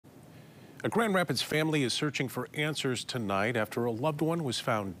A Grand Rapids family is searching for answers tonight after a loved one was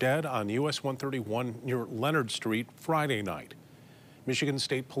found dead on US-131 near Leonard Street Friday night. Michigan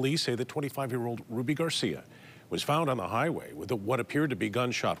State Police say that 25-year-old Ruby Garcia was found on the highway with what appeared to be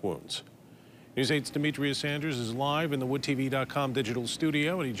gunshot wounds. News 8's Demetrius Sanders is live in the WoodTV.com digital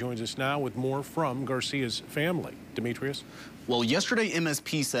studio, and he joins us now with more from Garcia's family. Demetrius? Well, yesterday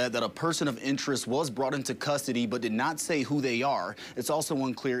MSP said that a person of interest was brought into custody but did not say who they are. It's also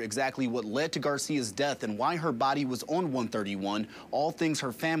unclear exactly what led to Garcia's death and why her body was on 131, all things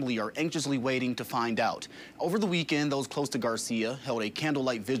her family are anxiously waiting to find out. Over the weekend, those close to Garcia held a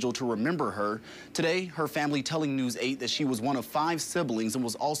candlelight vigil to remember her. Today, her family telling News 8 that she was one of 5 siblings and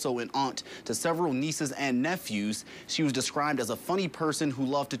was also an aunt to several nieces and nephews. She was described as a funny person who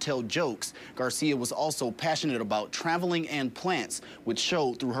loved to tell jokes. Garcia was also passionate about traveling and plants, which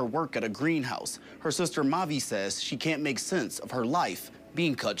showed through her work at a greenhouse. Her sister Mavi says she can't make sense of her life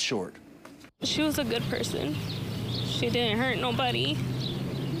being cut short. She was a good person. She didn't hurt nobody.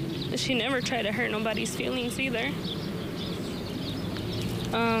 She never tried to hurt nobody's feelings either.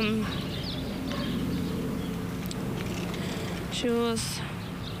 She was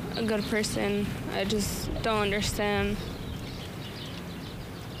a good person. I just don't understand.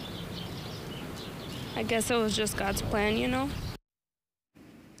 I guess it was just God's plan, you know?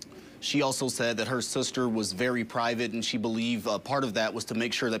 She also said that her sister was very private, and she believed part of that was to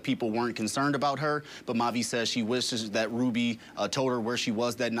make sure that people weren't concerned about her. But Mavi says she wishes that Ruby told her where she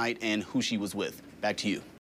was that night and who she was with. Back to you.